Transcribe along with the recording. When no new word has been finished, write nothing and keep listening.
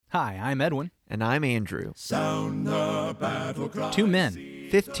Hi, I'm Edwin. And I'm Andrew. Sound the battle cry. 2 men,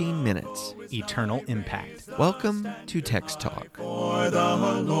 15 minutes. eternal impact. Welcome to Text Talk. For the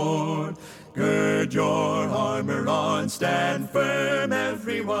Lord, gird your armor on, stand firm,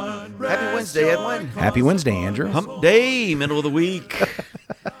 everyone. Happy Wednesday, Edwin. Happy Wednesday, Andrew. Hump day, middle of the week.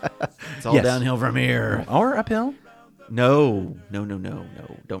 It's all Yes. downhill from here. Or uphill? No.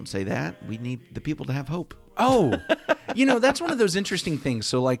 Don't say that. We need the people to have hope. Oh, that's one of those interesting things.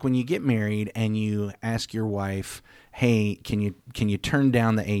 So, like when you get married and you ask your wife, "Hey, can you turn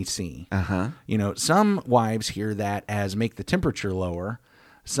down the AC?" Some wives hear that as make the temperature lower.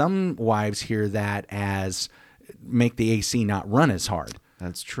 Some wives hear that as make the AC not run as hard.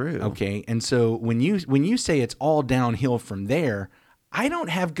 That's true. Okay, and so when you say it's all downhill from there, I don't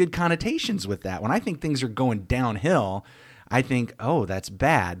have good connotations with that. When I think things are going downhill, I think, oh, that's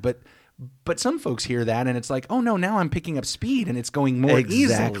bad. But some folks hear that and it's like, oh no, now I'm picking up speed and it's going more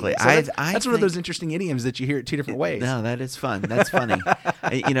Exactly. easily. So that's one of those interesting idioms that you hear it two different ways. No, that is fun. That's funny.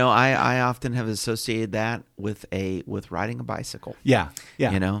 I often have associated that with riding a bicycle. Yeah.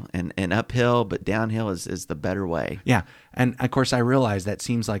 And uphill, but downhill is the better way. Yeah. And of course I realize that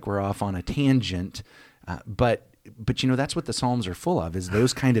seems like we're off on a tangent, but that's what the Psalms are full of, is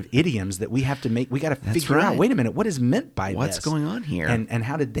those kind of idioms that we have to make. We got to figure out, wait a minute, what is meant by What's this? going on here? And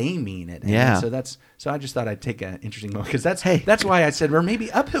how did they mean it? Yeah. And so I just thought I'd take an interesting moment, because that's why I said, or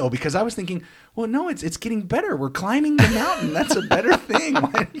maybe uphill, because I was thinking, well, no, it's getting better. We're climbing the mountain. That's a better thing.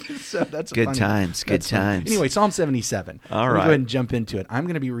 So that's Good times. Anyway, Psalm 77. All We'll right. go ahead and jump into it. I'm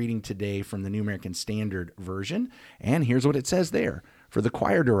going to be reading today from the New American Standard Version, and here's what it says there. For the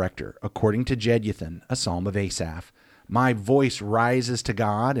choir director, according to Jeduthun, a psalm of Asaph. My voice rises to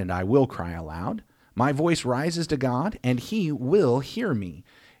God, and I will cry aloud. My voice rises to God, and he will hear me.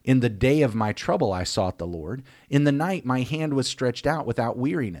 In the day of my trouble I sought the Lord. In the night my hand was stretched out without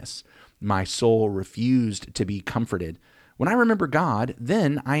weariness. My soul refused to be comforted. When I remember God,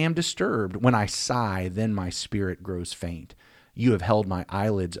 then I am disturbed. When I sigh, then my spirit grows faint. You have held my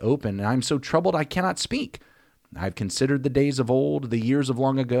eyelids open, and I am so troubled I cannot speak. I've considered the days of old, the years of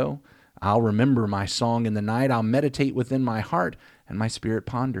long ago. I'll remember my song in the night. I'll meditate within my heart, and my spirit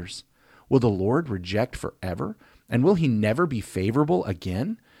ponders. Will the Lord reject forever? And will he never be favorable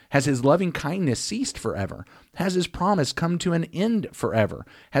again? Has his loving kindness ceased forever? Has his promise come to an end forever?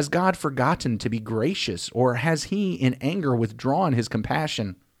 Has God forgotten to be gracious, or has he in anger withdrawn his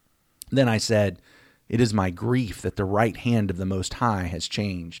compassion? Then I said, it is my grief that the right hand of the Most High has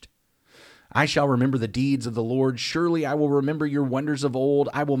changed. I shall remember the deeds of the Lord. Surely I will remember your wonders of old.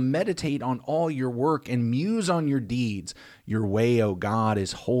 I will meditate on all your work and muse on your deeds. Your way, O God,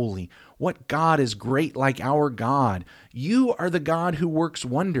 is holy. What God is great like our God? You are the God who works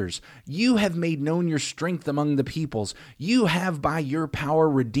wonders. You have made known your strength among the peoples. You have by your power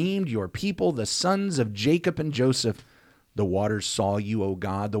redeemed your people, the sons of Jacob and Joseph. The waters saw you, O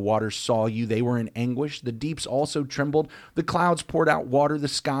God. The waters saw you. They were in anguish. The deeps also trembled. The clouds poured out water. The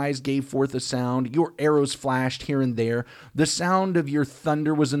skies gave forth a sound. Your arrows flashed here and there. The sound of your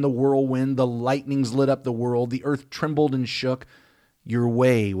thunder was in the whirlwind. The lightnings lit up the world. The earth trembled and shook. Your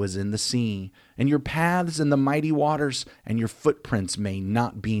way was in the sea, and your paths in the mighty waters, and your footprints may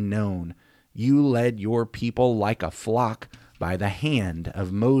not be known. You led your people like a flock by the hand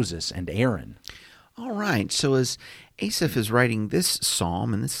of Moses and Aaron. All right. So as Asaph is writing this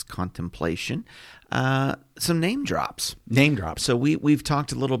psalm and this contemplation, some name drops. Name drops. So we've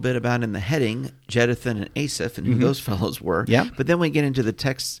talked a little bit about in the heading Jeduthun and Asaph and who those fellows were. Yeah. But then we get into the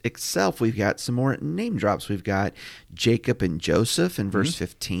text itself. We've got some more name drops. We've got Jacob and Joseph in verse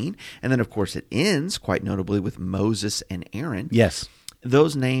 15. And then, of course, it ends quite notably with Moses and Aaron. Yes.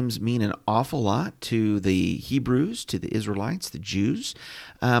 Those names mean an awful lot to the Hebrews, to the Israelites, the Jews,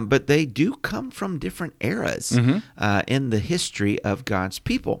 but they do come from different eras in the history of God's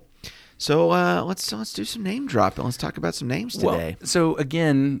people. So let's do some name dropping. Let's talk about some names today. Well, so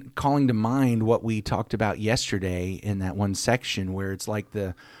again, calling to mind what we talked about yesterday in that one section where it's like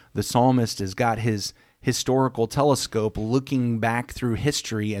the psalmist has got his historical telescope looking back through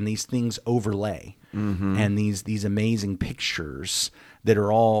history, and these things overlay. And these amazing pictures that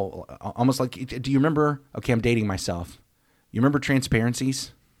are all almost like, do you remember, okay, I'm dating myself. You remember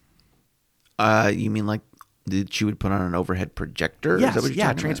Transparencies? You mean like that you would put on an overhead projector? Yes, Is that what you're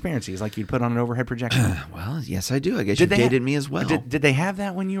talking about? Transparencies, like you'd put on an overhead projector. Well, yes, I do. I guess you dated me as well. Did they have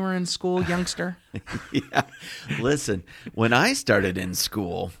that when you were in school, youngster? Yeah. Listen, when I started in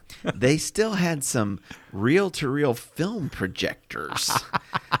school, they still had some reel-to-reel film projectors.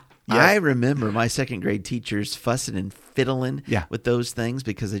 I remember my second grade teachers fussing and fiddling Yeah. with those things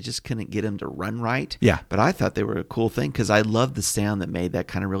because they just couldn't get them to run right. Yeah. But I thought they were a cool thing because I loved the sound that made that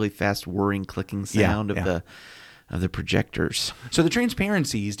kind of really fast whirring, clicking sound of the projectors. So the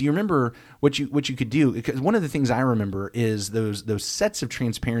transparencies, do you remember what you could do? Because one of the things I remember is those sets of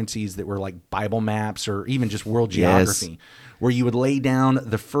transparencies that were like Bible maps or even just world geography, where you would lay down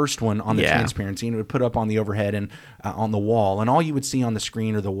the first one on the transparency and it would put up on the overhead and on the wall, and all you would see on the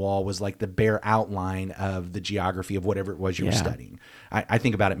screen or the wall was like the bare outline of the geography of whatever it was you were studying. I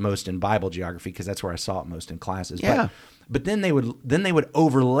think about it most in Bible geography because that's where I saw it most in classes. Yeah. But then they would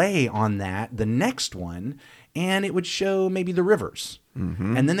overlay on that the next one, and it would show maybe the rivers.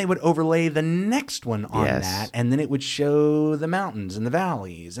 Mm-hmm. And then they would overlay the next one on that, and then it would show the mountains and the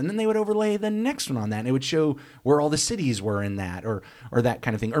valleys. And then they would overlay the next one on that, and it would show where all the cities were in that, or that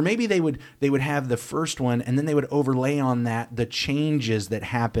kind of thing. Or maybe they would have the first one, and then they would overlay on that the changes that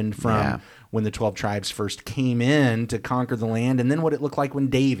happened from when the 12 tribes first came in to conquer the land, and then what it looked like when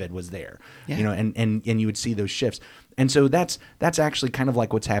David was there. Yeah. You know, and you would see those shifts. And so that's actually kind of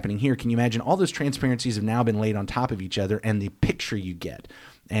like what's happening here. Can you imagine all those transparencies have now been laid on top of each other, and the picture you get,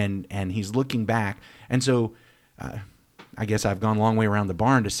 and he's looking back. And so I guess I've gone a long way around the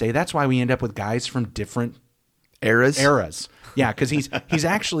barn to say that's why we end up with guys from different eras. Yeah, because he's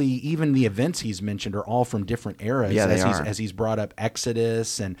actually, even the events he's mentioned are all from different eras. Yeah, as he's brought up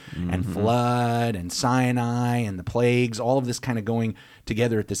Exodus and flood and Sinai and the plagues, all of this kind of going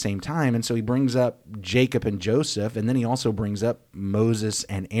together at the same time. And so he brings up Jacob and Joseph, and then he also brings up Moses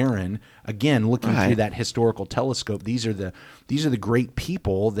and Aaron. Again, looking through that historical telescope, these are the great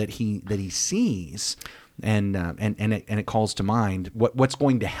people that he sees, and it calls to mind what's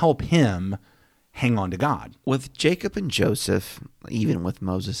going to help him hang on to God. With Jacob and Joseph, even with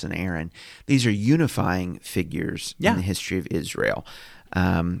Moses and Aaron, these are unifying figures in the history of Israel,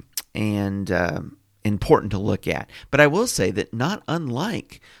 and important to look at. But I will say that not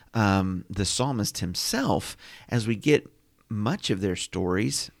unlike the psalmist himself, as we get much of their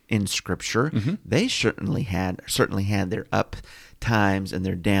stories in Scripture, they certainly had their up times and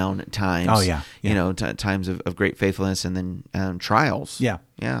their down times. Oh, yeah. You know, times of great faithfulness, and then trials. Yeah.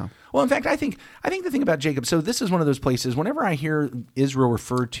 Well, in fact, I think the thing about Jacob, so this is one of those places, whenever I hear Israel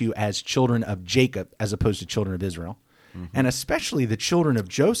referred to as children of Jacob as opposed to children of Israel, and especially the children of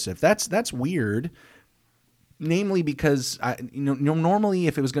Joseph, that's weird. Namely because, normally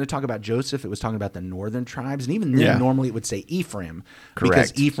if it was going to talk about Joseph, it was talking about the northern tribes. And even then, normally it would say Ephraim. Correct.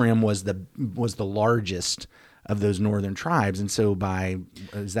 Because Ephraim was the largest of those northern tribes. And so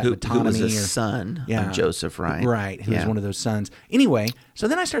is that Metonymy? Who was a son of Joseph, right? Right. He was one of those sons. Anyway, so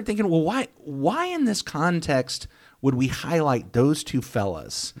then I started thinking, well, why in this context would we highlight those two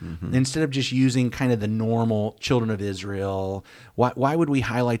fellas instead of just using kind of the normal children of Israel? Why would we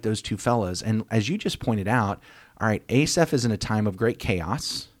highlight those two fellas? And as you just pointed out, all right, Asaph is in a time of great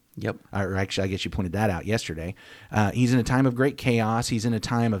chaos. Yep. Or actually, I guess you pointed that out yesterday. He's in a time of great chaos. He's in a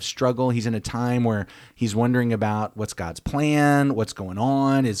time of struggle. He's in a time where he's wondering about what's God's plan, what's going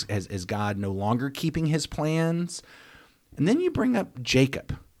on. Is God no longer keeping his plans? And then you bring up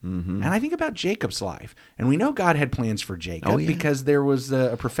Jacob. And I think about Jacob's life. And we know God had plans for Jacob because there was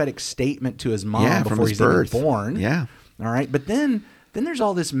a prophetic statement to his mom before he's even born. Yeah. All right. But then there's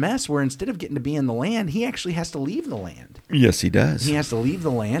all this mess where instead of getting to be in the land, he actually has to leave the land. Yes, he does. He has to leave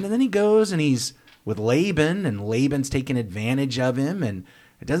the land. And then he goes and he's with Laban, and Laban's taking advantage of him. And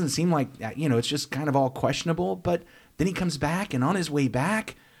it doesn't seem like, it's just kind of all questionable. But then he comes back, and on his way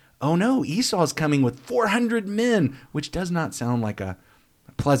back, oh no, Esau's coming with 400 men, which does not sound like a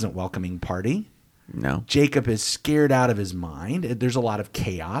pleasant welcoming party. No. Jacob is scared out of his mind. There's a lot of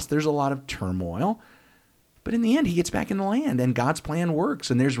chaos. There's a lot of turmoil. But in the end, he gets back in the land, and God's plan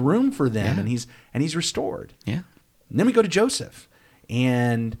works, and there's room for them, and he's restored. Yeah. And then we go to Joseph,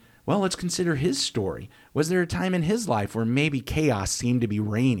 and well, let's consider his story. Was there a time in his life where maybe chaos seemed to be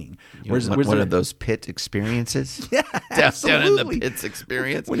reigning? One of those pit experiences? Yeah, down in the pits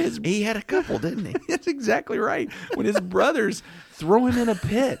experience. He had a couple, didn't he? That's exactly right. When his brothers throw him in a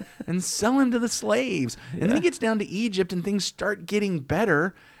pit and sell him to the slaves. And then he gets down to Egypt and things start getting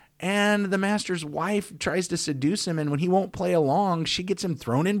better. And the master's wife tries to seduce him. And when he won't play along, she gets him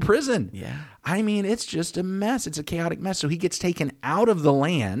thrown in prison. Yeah. I mean, it's just a mess. It's a chaotic mess. So he gets taken out of the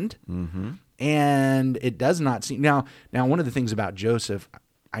land. And it does not seem... Now, one of the things about Joseph,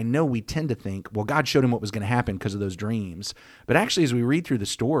 I know we tend to think, well, God showed him what was going to happen because of those dreams. But actually, as we read through the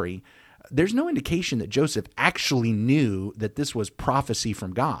story, there's no indication that Joseph actually knew that this was prophecy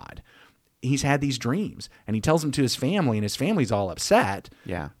from God. He's had these dreams, and he tells them to his family, and his family's all upset.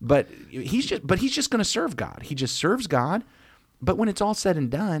 Yeah. But he's just going to serve God. He just serves God. But when it's all said and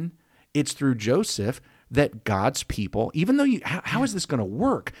done, It's through Joseph that God's people, even though how is this going to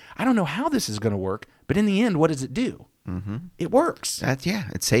work? I don't know how this is going to work, but in the end, what does it do? It works.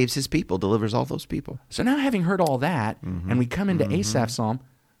 It saves his people, delivers all those people. So now having heard all that, and we come into Asaph's psalm,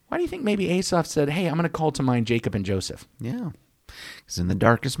 why do you think maybe Asaph said, hey, I'm going to call to mind Jacob and Joseph? Yeah. Because in the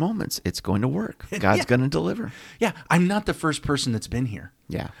darkest moments, it's going to work. God's going to deliver. Yeah, I'm not the first person that's been here.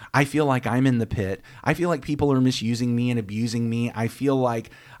 Yeah. I feel like I'm in the pit. I feel like people are misusing me and abusing me. I feel like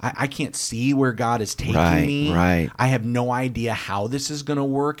I can't see where God is taking me. Right. I have no idea how this is going to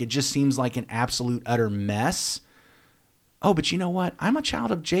work. It just seems like an absolute, utter mess. Oh, but you know what? I'm a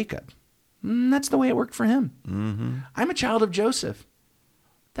child of Jacob. That's the way it worked for him. I'm a child of Joseph.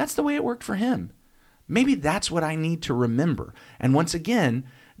 That's the way it worked for him. Maybe that's what I need to remember. And once again,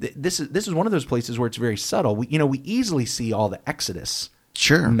 this is one of those places where it's very subtle. We easily see all the Exodus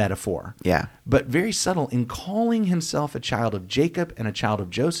metaphor. Yeah. But very subtle. In calling himself a child of Jacob and a child of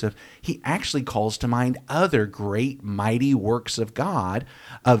Joseph, he actually calls to mind other great, mighty works of God,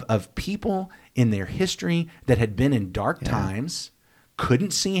 of people in their history that had been in dark times,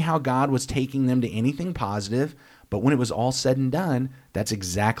 couldn't see how God was taking them to anything positive. But when it was all said and done, that's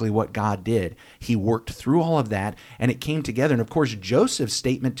exactly what God did. He worked through all of that, and it came together. And of course, Joseph's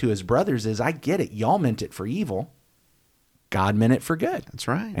statement to his brothers is, I get it. Y'all meant it for evil. God meant it for good. That's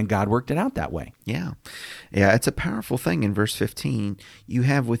right. And God worked it out that way. Yeah. Yeah, it's a powerful thing in verse 15. You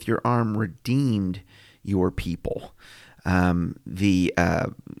have with your arm redeemed your people. The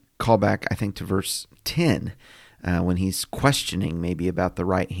callback, I think, to verse 10, when he's questioning maybe about the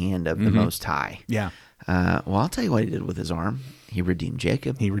right hand of the Most High. Yeah. Well, I'll tell you what he did with his arm. He redeemed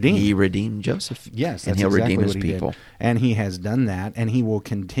Jacob. He redeemed Joseph. Yes, and that's he'll exactly redeem his what he people. did. And he has done that, and he will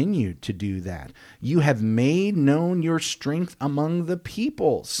continue to do that. You have made known your strength among the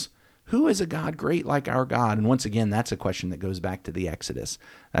peoples. Who is a God great like our God? And once again, that's a question that goes back to the Exodus.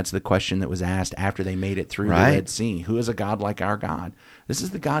 That's the question that was asked after they made it through the Red Sea. Who is a God like our God? This is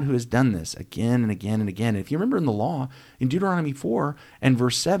the God who has done this again and again and again. If you remember in the law, in Deuteronomy 4 and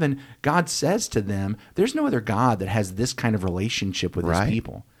verse 7, God says to them, there's no other God that has this kind of relationship with his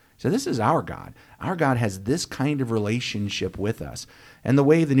people. So this is our God. Our God has this kind of relationship with us. And the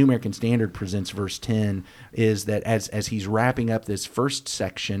way the New American Standard presents verse 10 is that as he's wrapping up this first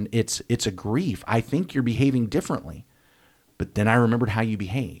section, it's a grief. I think you're behaving differently. But then I remembered how you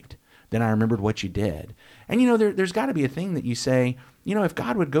behaved. Then I remembered what you did. And there's got to be a thing that you say, if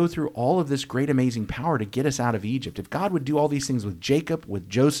God would go through all of this great, amazing power to get us out of Egypt, if God would do all these things with Jacob, with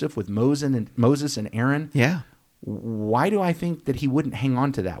Joseph, with Moses and Aaron, why do I think that he wouldn't hang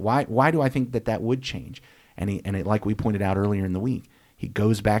on to that? Why do I think that would change? And like we pointed out earlier in the week, he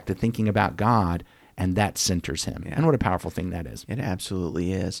goes back to thinking about God, and that centers him. And what a powerful thing that is. It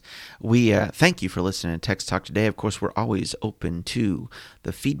absolutely is. We thank you for listening to Text Talk today. Of course, we're always open to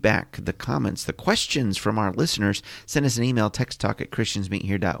the feedback, the comments, the questions from our listeners. Send us an email,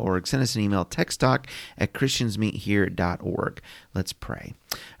 texttalk@christiansmeethere.org. Send us an email, texttalk@christiansmeethere.org. Let's pray.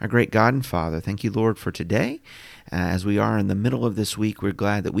 Our great God and Father, thank you, Lord, for today. As we are in the middle of this week, we're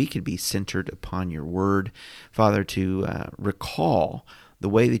glad that we could be centered upon your word. Father, to recall the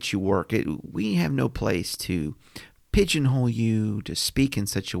way that you work. We have no place to pigeonhole you, to speak in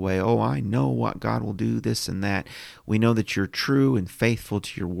such a way, I know what God will do, this and that. We know that you're true and faithful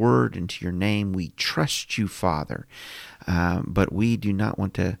to your word and to your name. We trust you, Father, but we do not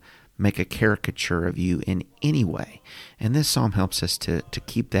want to make a caricature of you in any way. And this psalm helps us to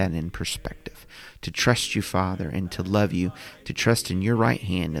keep that in perspective, to trust you, Father, and to love you, to trust in your right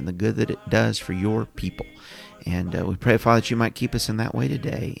hand and the good that it does for your people. And we pray, Father, that you might keep us in that way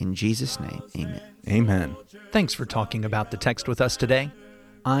today. In Jesus' name, amen. Amen. Thanks for talking about the text with us today.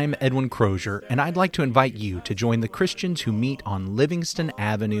 I'm Edwin Crozier, and I'd like to invite you to join the Christians who meet on Livingston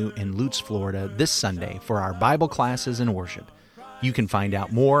Avenue in Lutz, Florida this Sunday for our Bible classes and worship. You can find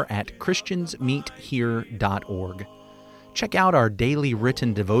out more at christiansmeethere.org. Check out our daily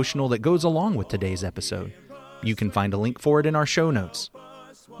written devotional that goes along with today's episode. You can find a link for it in our show notes.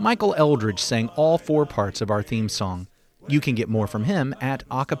 Michael Eldridge sang all 4 parts of our theme song. You can get more from him at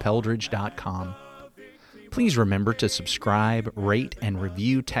acapeldridge.com. Please remember to subscribe, rate, and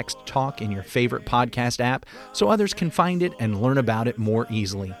review Text Talk in your favorite podcast app so others can find it and learn about it more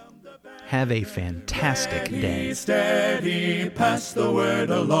easily. Have a fantastic day. Steady, pass the word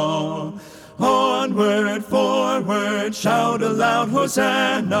along. Onward, forward, shout aloud,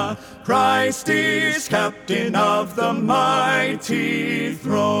 Hosanna. Christ is captain of the mighty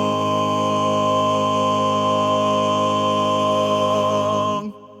throne.